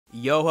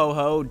Yo ho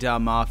ho,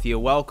 Don Mafia.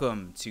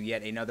 Welcome to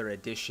yet another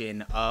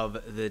edition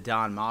of the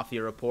Don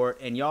Mafia Report.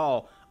 And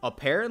y'all,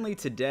 apparently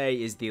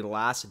today is the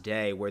last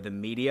day where the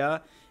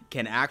media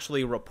can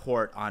actually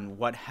report on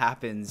what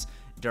happens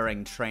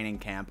during training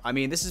camp. I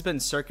mean, this has been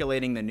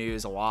circulating the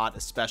news a lot,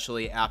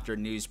 especially after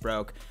news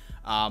broke.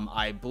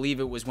 I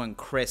believe it was when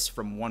Chris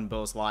from One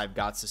Bills Live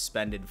got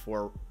suspended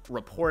for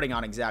reporting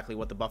on exactly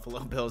what the Buffalo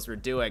Bills were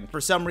doing.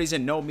 For some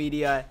reason, no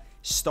media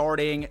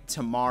starting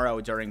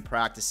tomorrow during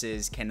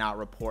practices cannot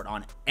report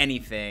on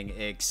anything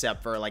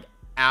except for like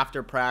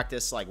after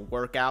practice, like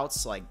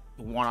workouts, like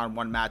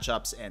one-on-one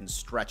matchups and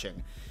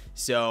stretching.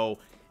 So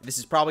this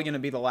is probably going to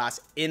be the last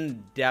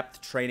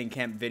in-depth training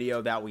camp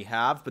video that we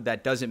have, but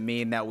that doesn't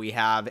mean that we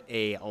have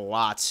a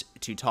lot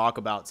to talk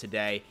about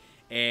today.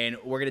 And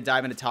we're going to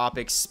dive into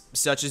topics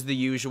such as the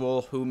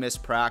usual, who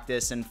missed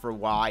practice and for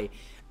why,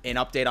 an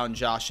update on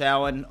Josh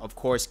Allen, of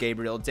course,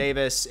 Gabriel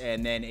Davis,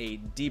 and then a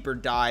deeper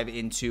dive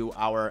into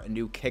our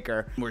new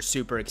kicker. We're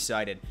super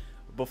excited.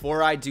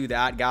 Before I do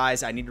that,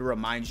 guys, I need to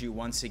remind you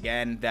once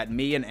again that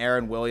me and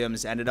Aaron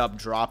Williams ended up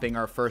dropping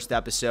our first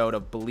episode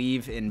of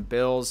Believe in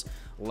Bills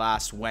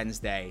last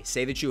Wednesday.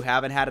 Say that you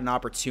haven't had an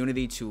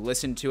opportunity to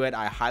listen to it.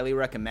 I highly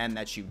recommend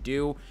that you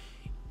do.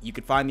 You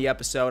can find the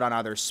episode on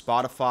either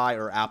Spotify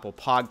or Apple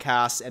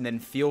Podcasts, and then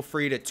feel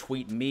free to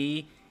tweet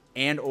me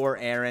and or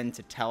Aaron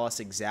to tell us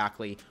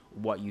exactly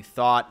what you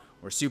thought.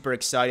 We're super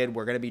excited.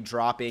 We're going to be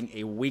dropping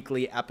a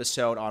weekly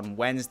episode on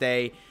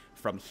Wednesday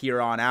from here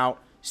on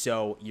out,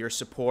 so your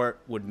support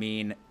would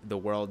mean the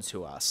world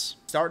to us.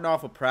 Starting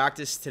off with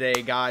practice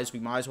today, guys, we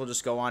might as well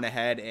just go on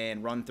ahead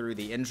and run through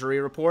the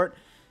injury report.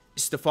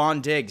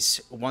 Stefon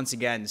Diggs, once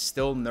again,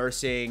 still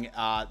nursing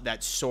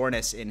that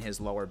soreness in his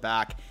lower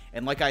back.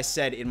 And like I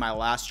said in my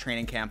last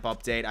training camp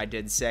update, I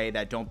did say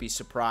that don't be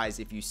surprised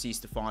if you see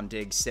Stefon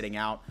Diggs sitting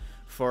out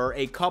for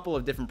a couple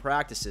of different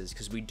practices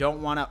because we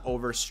don't want to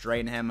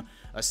overstrain him,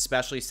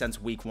 especially since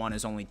week 1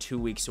 is only 2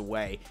 weeks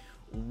away.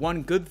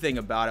 One good thing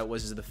about it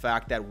was the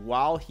fact that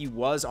while he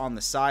was on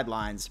the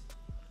sidelines,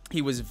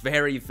 he was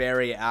very,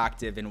 very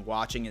active in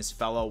watching his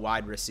fellow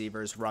wide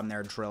receivers run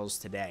their drills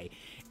today.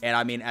 And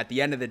I mean, at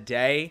the end of the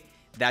day,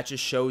 that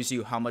just shows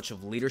you how much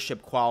of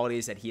leadership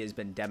qualities that he has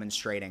been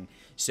demonstrating.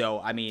 So,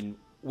 I mean,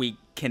 we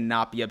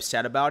cannot be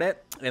upset about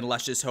it, and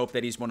let's just hope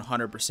that he's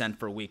 100%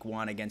 for week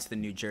 1 against the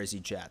New Jersey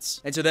Jets.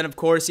 And so then, of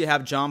course, you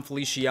have Jon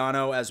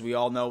Feliciano, as we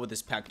all know, with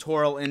his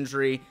pectoral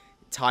injury,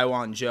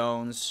 Taiwan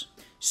Jones,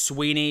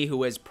 Sweeney,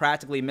 who has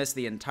practically missed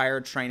the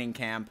entire training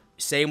camp.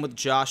 Same with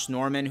Josh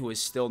Norman, who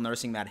is still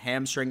nursing that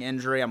hamstring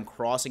injury. I'm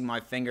crossing my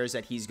fingers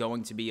that he's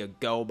going to be a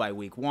go by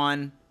week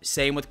 1.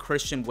 Same with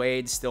Christian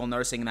Wade, still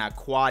nursing that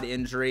quad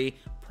injury.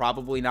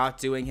 Probably not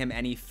doing him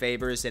any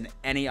favors in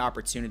any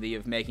opportunity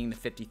of making the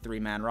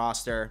 53-man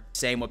roster.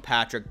 Same with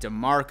Patrick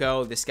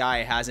DeMarco. This guy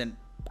hasn't,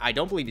 I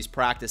don't believe he's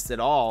practiced at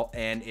all,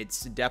 and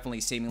it's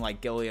definitely seeming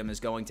like Gilliam is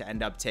going to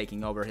end up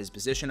taking over his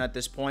position at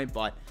this point,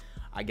 but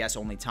I guess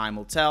only time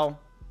will tell.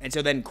 And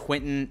so then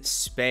Quinton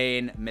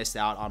Spain missed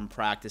out on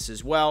practice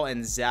as well,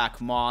 and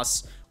Zach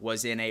Moss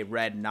was in a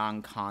red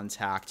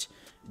non-contact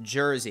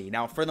jersey.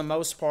 Now, for the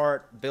most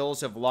part,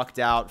 Bills have lucked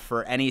out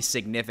for any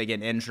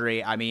significant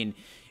injury. I mean,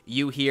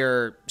 you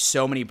hear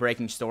so many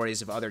breaking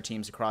stories of other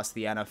teams across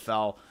the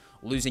NFL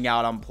losing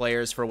out on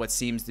players for what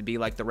seems to be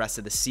like the rest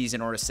of the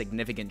season or a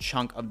significant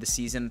chunk of the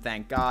season.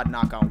 Thank God,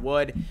 knock on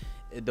wood.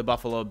 The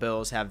Buffalo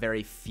Bills have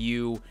very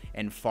few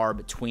and far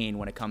between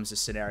when it comes to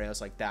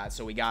scenarios like that,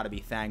 so we got to be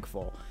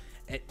thankful.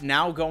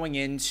 Now going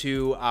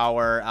into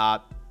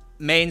our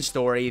main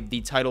story,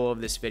 the title of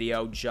this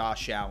video,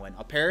 Josh Allen.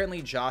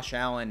 Apparently, Josh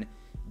Allen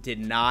did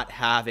not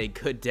have a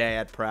good day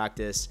at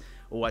practice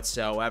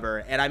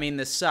whatsoever. And I mean,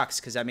 this sucks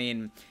because, I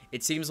mean,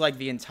 it seems like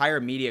the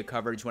entire media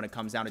coverage when it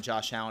comes down to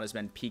Josh Allen has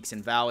been peaks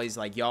and valleys.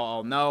 Like, y'all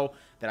all know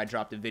that I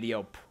dropped a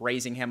video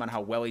praising him on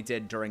how well he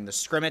did during the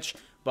scrimmage,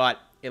 but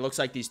it looks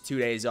like these 2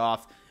 days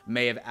off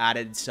may have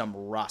added some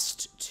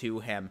rust to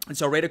him. And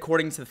so right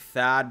according to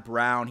Thad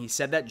Brown, he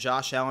said that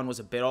Josh Allen was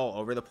a bit all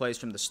over the place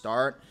from the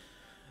start.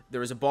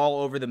 There was a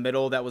ball over the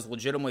middle that was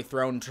legitimately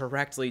thrown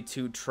directly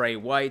to Trey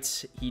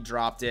White. He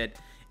dropped it,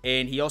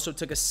 and he also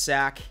took a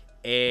sack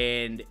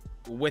and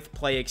with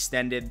play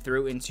extended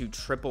threw into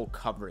triple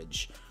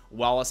coverage.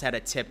 Wallace had a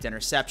tipped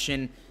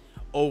interception.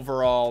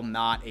 Overall,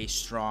 not a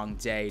strong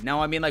day.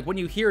 Now, I mean, like, when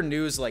you hear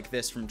news like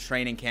this from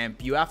training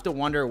camp, you have to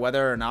wonder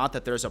whether or not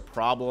that there's a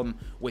problem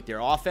with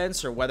your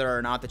offense or whether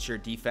or not that your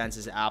defense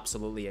is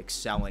absolutely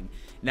excelling.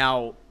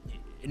 Now,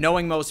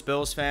 knowing most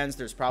Bills fans,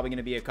 there's probably going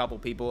to be a couple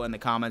people in the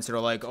comments that are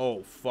like,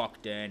 oh,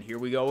 fuck, Dan, here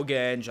we go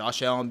again.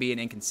 Josh Allen being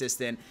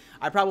inconsistent.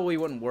 I probably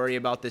wouldn't worry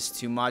about this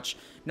too much.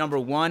 Number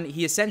one,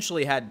 he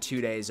essentially had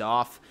 2 days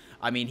off.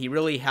 I mean, he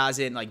really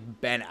hasn't,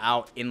 like, been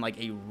out in,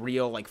 like, a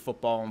real, like,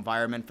 football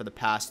environment for the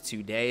past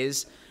 2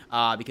 days.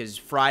 Because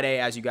Friday,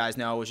 as you guys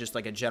know, was just,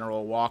 like, a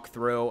general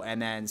walkthrough.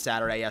 And then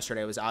Saturday,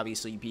 yesterday, was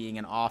obviously being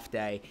an off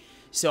day.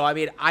 So, I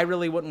mean, I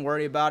really wouldn't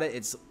worry about it.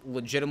 It's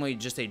legitimately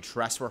just a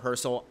dress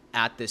rehearsal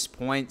at this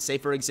point. Say,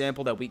 for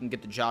example, that we can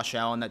get the Josh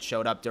Allen that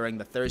showed up during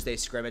the Thursday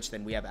scrimmage,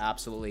 then we have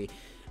absolutely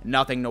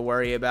nothing to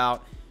worry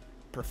about.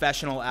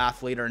 Professional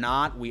athlete or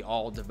not, we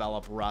all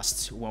develop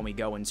rust when we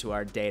go into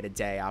our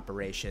day-to-day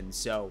operations.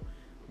 So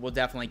we'll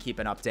definitely keep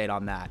an update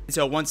on that.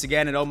 So once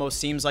again, it almost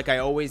seems like I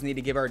always need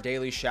to give our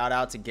daily shout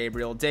out to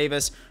Gabriel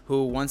Davis,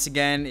 who once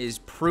again is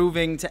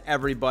proving to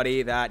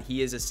everybody that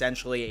he is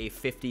essentially a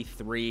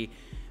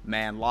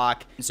 53-man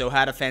lock. So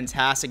had a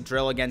fantastic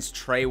drill against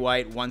Trey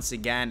White, once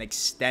again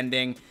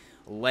extending,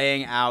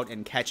 laying out,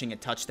 and catching a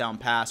touchdown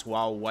pass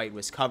while White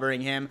was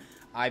covering him.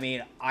 I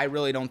mean, I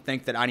really don't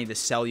think that I need to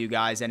sell you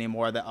guys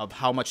anymore of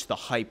how much the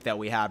hype that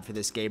we have for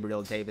this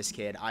Gabriel Davis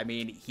kid. I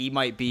mean, he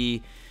might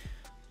be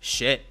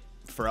shit.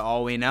 For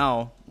all we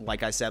know,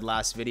 like I said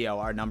last video,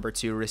 our number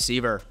 2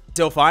 receiver.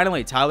 So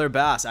finally, Tyler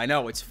Bass. I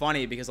know, it's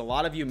funny because a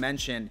lot of you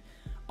mentioned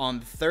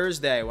on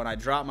Thursday when I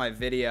dropped my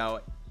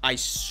video, I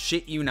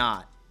shit you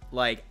not,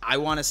 like I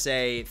want to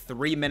say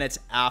 3 minutes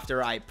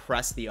after I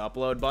pressed the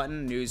upload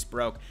button, news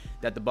broke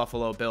that the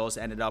Buffalo Bills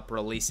ended up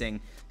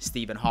releasing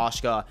Stephen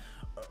Hauschka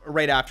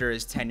right after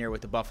his tenure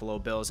with the Buffalo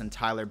Bills, and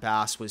Tyler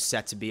Bass was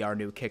set to be our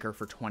new kicker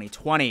for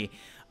 2020.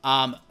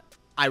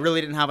 I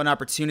really didn't have an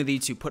opportunity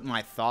to put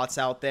my thoughts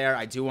out there.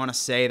 I do want to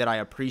say that I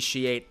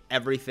appreciate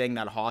everything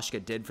that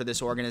Hauschka did for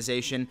this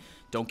organization.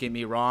 Don't get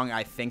me wrong.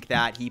 I think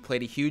that he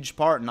played a huge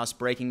part in us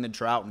breaking the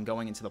drought and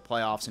going into the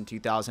playoffs in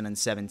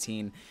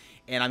 2017.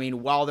 And I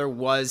mean, while there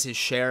was his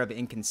share of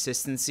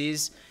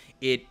inconsistencies,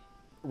 it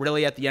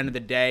really, at the end of the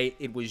day,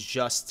 it was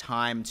just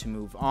time to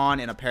move on.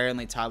 And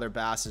apparently Tyler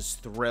Bass is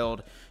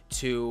thrilled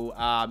to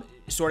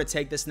sort of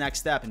take this next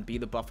step and be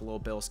the Buffalo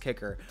Bills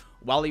kicker.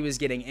 While he was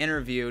getting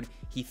interviewed,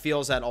 he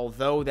feels that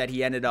although that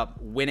he ended up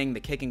winning the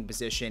kicking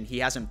position, he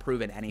hasn't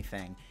proven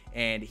anything.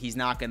 And he's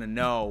not going to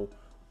know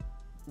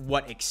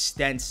what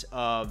extent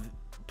of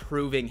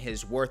proving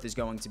his worth is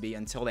going to be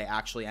until they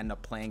actually end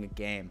up playing a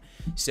game.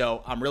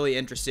 So I'm really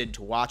interested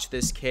to watch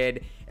this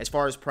kid. As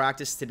far as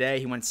practice today,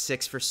 he went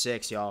 6 for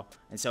 6, y'all.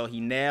 And so he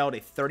nailed a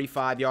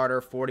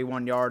 35-yarder,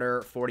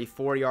 41-yarder,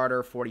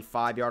 44-yarder,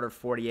 45-yarder,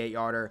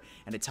 48-yarder,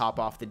 and to top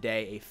off the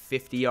day, a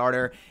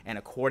 50-yarder. And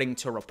according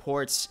to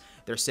reports,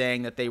 they're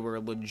saying that they were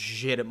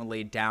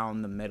legitimately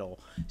down the middle.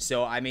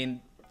 So, I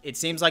mean, it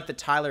seems like the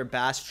Tyler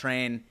Bass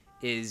train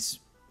is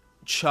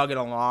chugging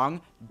along.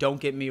 Don't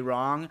get me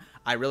wrong.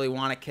 I really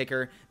want a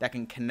kicker that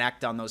can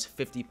connect on those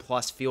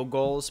 50-plus field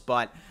goals,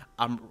 but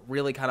I'm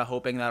really kind of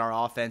hoping that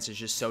our offense is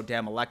just so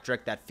damn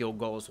electric that field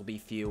goals will be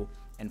few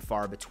and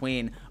far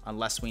between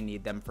unless we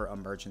need them for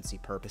emergency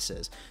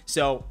purposes.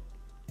 So,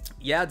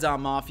 yeah,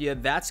 Don Mafia,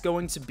 that's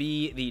going to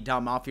be the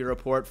Don Mafia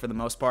report for the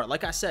most part.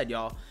 Like I said,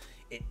 y'all,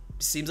 it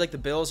seems like the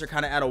Bills are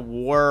kind of at a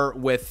war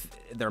with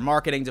their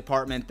marketing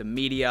department, the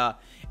media,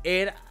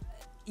 and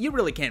you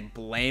really can't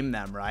blame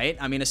them, right?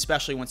 I mean,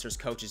 especially once there's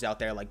coaches out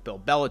there like Bill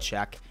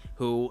Belichick,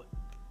 who,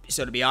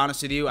 so to be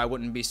honest with you, I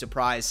wouldn't be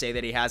surprised, say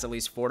that he has at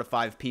least 4 to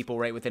 5 people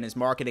right within his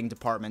marketing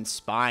department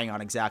spying on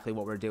exactly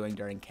what we're doing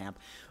during camp.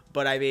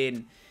 But I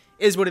mean,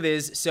 is what it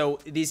is. So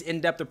these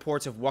in-depth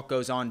reports of what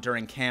goes on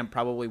during camp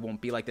probably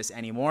won't be like this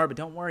anymore, but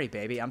don't worry,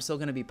 baby. I'm still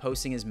going to be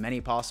posting as many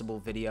possible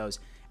videos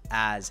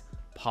as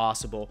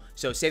possible.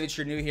 So say that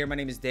you're new here. My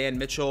name is Dan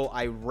Mitchell.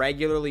 I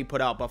regularly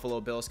put out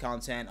Buffalo Bills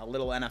content, a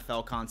little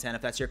NFL content.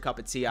 If that's your cup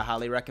of tea, I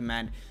highly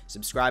recommend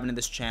subscribing to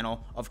this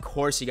channel. Of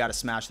course, you got to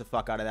smash the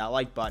fuck out of that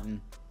like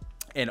button.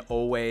 And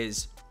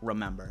always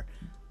remember,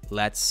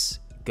 let's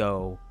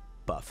go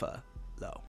Buffalo.